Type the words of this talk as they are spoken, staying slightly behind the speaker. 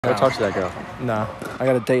Go talk to that girl. Nah, I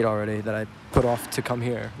got a date already that I put off to come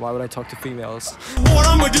here. Why would I talk to females? Or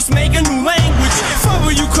I'ma just make a new language. Cover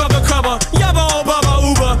you cover. Yabba baba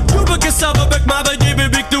uber. Uber cassava big mother give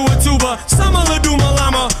it big to a tuba. Summer la do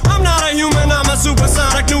malama. I'm not a human, I'm a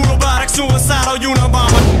supersonic new robotic suicidal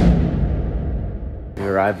unabomber. We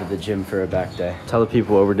arrived at the gym for a back day. Tell the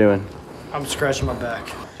people what we're doing. I'm scratching my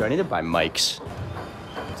back. Do I need to buy mics?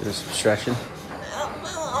 Do some stretching.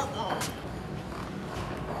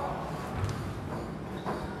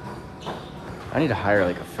 I need to hire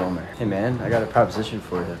like a filmer. Hey man, I got a proposition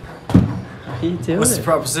for you. How you doing? What's the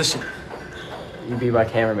proposition? You be my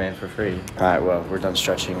cameraman for free. All right, well, we're done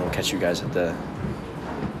stretching. We'll catch you guys at the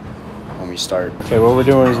when we start. Okay, what we're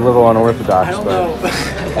doing is a little unorthodox, I don't know.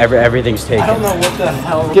 Everything's taken. I don't know what the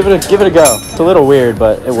hell. Give it a go. It's a little weird,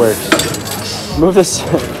 but it works. Move this.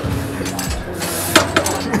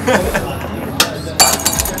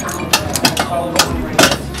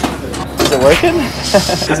 Is it working?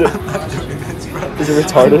 Is it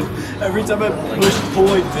retarded? Every time I pull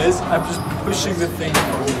like this, I'm just pushing the thing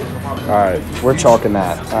forward. Alright, we're chalking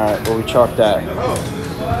that. Alright, well we chalked that.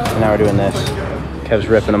 And now we're doing this. Kev's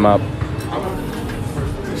ripping them up.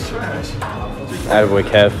 Attaboy,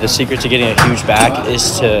 Kev. The secret to getting a huge back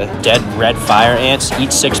is to dead red fire ants,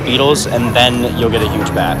 eat 6 beetles, and then you'll get a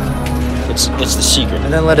huge back. It's the secret.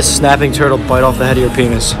 And then let a snapping turtle bite off the head of your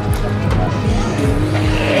penis.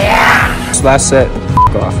 This last set,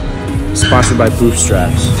 off. Sponsored by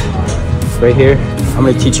Bootstraps. Right here, I'm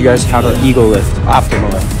gonna teach you guys how to ego lift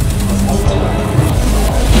optimally.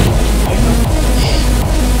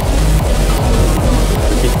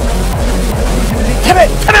 Come on!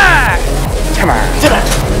 Come on! Come on! Come on!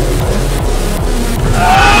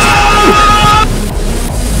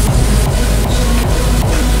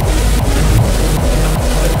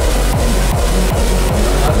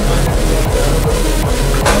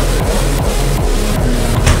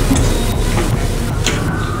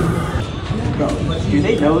 Do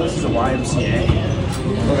they know this is a YMCA?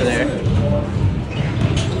 Over there.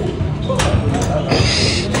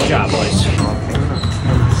 Good job, boys.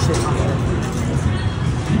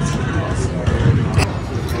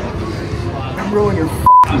 I'm ruining your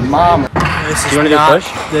f***ing mom. This Do you want to do push?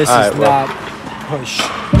 This All is right, not push.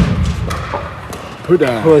 Put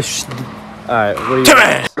down. Push. Alright, what do you Come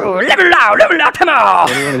on! Come on! What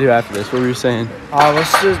do you want to do after this? What were you saying?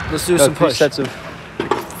 Let's do some 3 push. sets of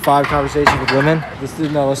 5 conversations with women. Let's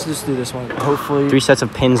just do this one. Hopefully. 3 sets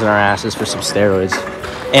of pins in our asses for some steroids.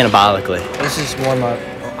 Anabolically. This is warm up.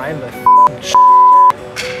 I'm the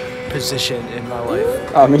position in my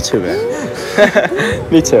life. Oh, me too, man.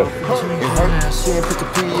 Me too.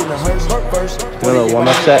 You want a warm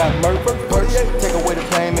up set?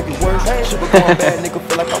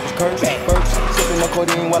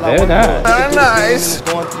 Very nice.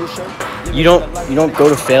 You don't go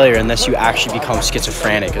to failure unless you actually become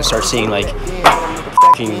schizophrenic and start seeing like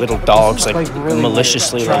fucking little dogs like really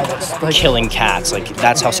maliciously like killing cats. Like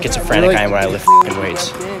that's how schizophrenic I am when I lift fucking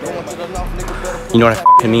weights. You know what I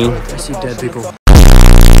fucking mean? I see dead people. That's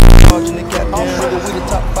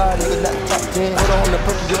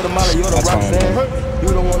how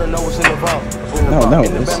No,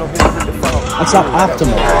 that's not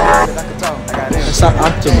optimal. That's not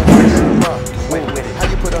optimal.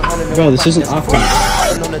 Bro, this isn't optimal.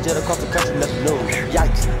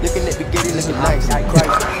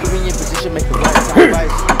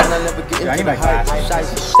 I need my glasses.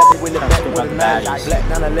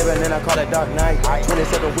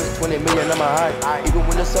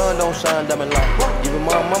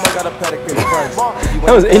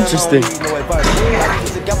 That was interesting.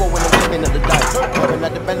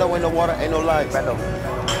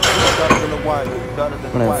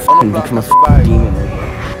 When I fucking become a fucking demon.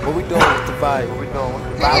 What we doing with the vibe?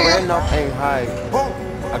 I ran off, ain't high.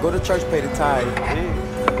 I go to church, pay the tithe.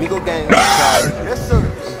 We go gang inside.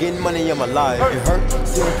 I'm getting money in my life. It hurt.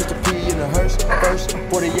 Seeing picture P in the hearse. First,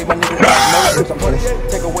 48, my nigga got nervous.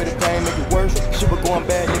 Take away the pain, make it worse. Shit was going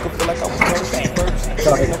bad, nigga feel like I was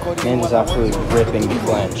cursed. Man is absolutely ripping the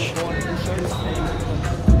clench.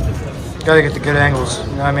 Gotta get the good angles,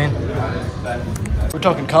 you know what I mean? We're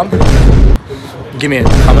talking cum? Give me it.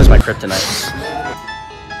 Cum is my kryptonite.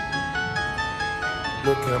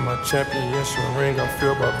 Look at my championship ring, I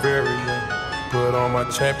feel Barbarian. Put on my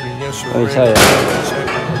championship Let me tell you,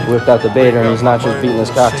 whipped out the baiter and he's not just beating his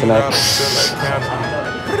cock tonight.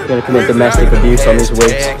 He's gonna commit domestic abuse on these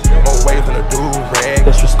weights.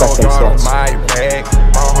 Disrespect themselves. My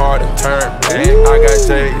heart and turn back. I got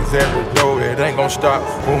J's every door, it ain't gonna stop.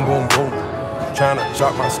 Boom, boom, boom. Tryna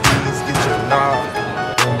chop my skis, get your knob.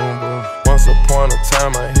 Boom, boom, boom. Once upon a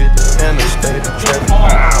time I hit the interstate and traffic.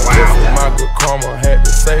 This is my good karma, had to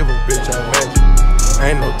save a bitch, I met you.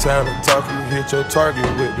 Ain't no time to talk, you hit your target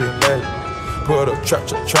with the leg. Put a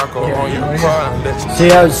choco on your car and let you See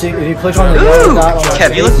how if you click on the yellow dot on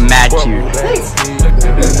Kev, you look mad cute.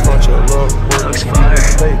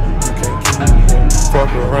 Fuck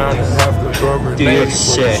around and have to go grenade. Dude, you look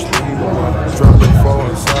sick. Drop the phone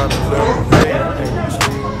inside and lemonade.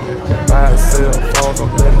 Buy cell phones, I'm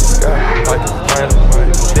in the sky like a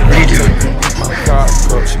dynamite. What are you doing? My car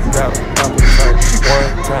up, she got an appetite.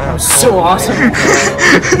 One time. So awesome.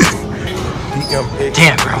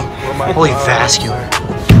 Damn, bro. Holy vascular.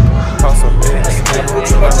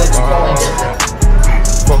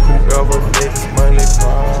 Fuck whoever makes money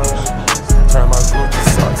cars. Turn my Gucci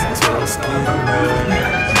socks into a ski man.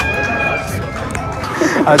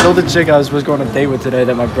 I told the chick I was supposed to go on a date with today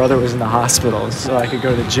that my brother was in the hospital so I could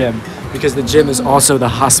go to the gym because the gym is also the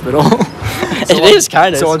hospital. It is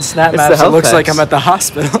kind of. So on Snap Maps it looks like I'm at the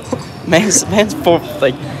hospital. Man's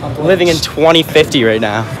like living in 2050 right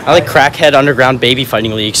now. I like crackhead underground baby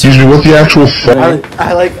fighting leagues. Excuse me, what's the actual thing?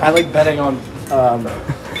 I like betting on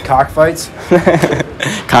cockfights.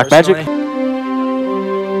 Cock magic?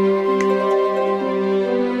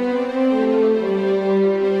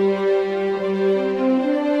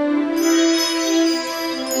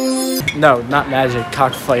 No, not magic,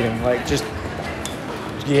 cockfighting. Like just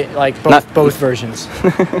like both versions.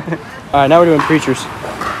 Alright, now we're doing preachers.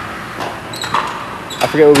 I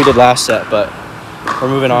forget what we did last set, but we're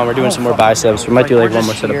moving on. We're doing some more biceps. We might do like one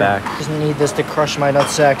more set of back. Just need this to crush my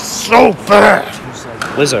nutsack so bad.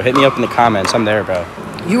 Lizzo, hit me up in the comments. I'm there, bro.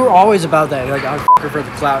 You were always about that. You're like, I'd fuck her for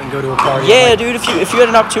the clout and go to a party. Yeah, like, dude. If you had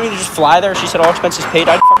an opportunity to just fly there, she said all expenses paid.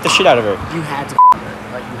 I'd fuck the shit out of her. You had to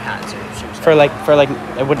her. Like you had to. She was For like,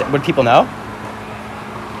 would people know?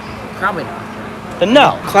 probably not. Then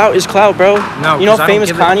no. Clout is clout, bro. No, you know 'cause how I don't famous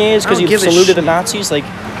give a- Kanye is I because don't he give a saluted the shit. Nazis? Like,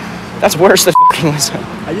 that's worse than fucking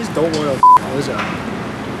Lizzo. I just don't want to Lizzo.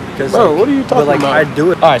 Bro, what are you talking about? I'd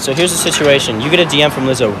do it. All right, so here's the situation. You get a DM from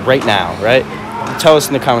Lizzo right now, right? Tell us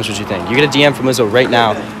in the comments what you think. You get a DM from Lizzo right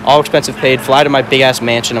now, all expensive paid, fly to my big-ass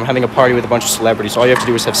mansion. I'm having a party with a bunch of celebrities. All you have to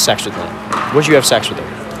do is have sex with me. Would you have sex with her?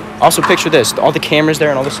 Also, picture this. All the cameras there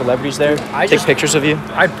and all the celebrities there take pictures of you.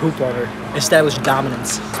 I'd poop on her. Establish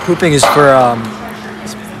dominance. Pooping is for,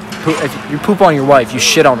 if you poop on your wife, you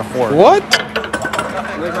shit on a whore. What?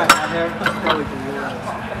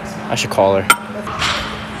 I should call her.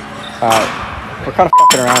 We're kind of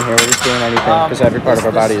fucking around here. We're just doing anything because every part of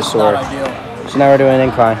our body is sore. So now we're doing an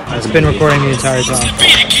incline. It's been recording the entire time.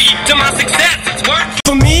 To my success, it's worked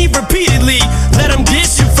for me repeatedly. Let them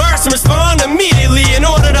dish you first and respond immediately. In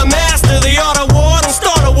order to master the art of war, don't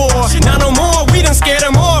start a war. Now no more, we done scared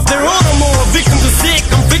them off. They're on no more. Victims are sick,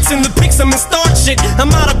 I'm fixing the pics, I'm in start shit.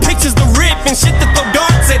 I'm out of pictures to rip and shit to throw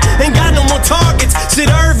darts at. Ain't got no more targets. Shit,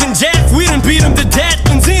 Irv and Jeff, we done beat them to death.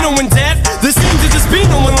 Benzino and death, there seems to just be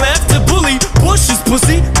no one left to bully. Bush is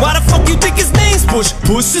pussy, why the fuck you think his name's Bush?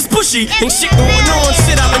 Bush is pushy, ain't shit going on.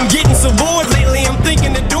 Shit, I've been getting so bored lately. I'm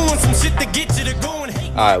thinking of doing some shit to get you to go and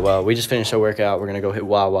hate. Alright, well, we just finished our workout. We're gonna go hit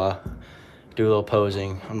Wawa, do a little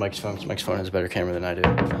posing on Mike's phone. Mike's phone has a better camera than I do.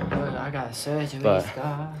 I got surgery. But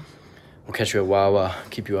we'll catch you at Wawa,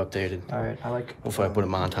 keep you updated. Alright, I like. Hopefully I put a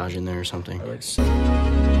montage in there or something. I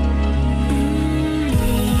like.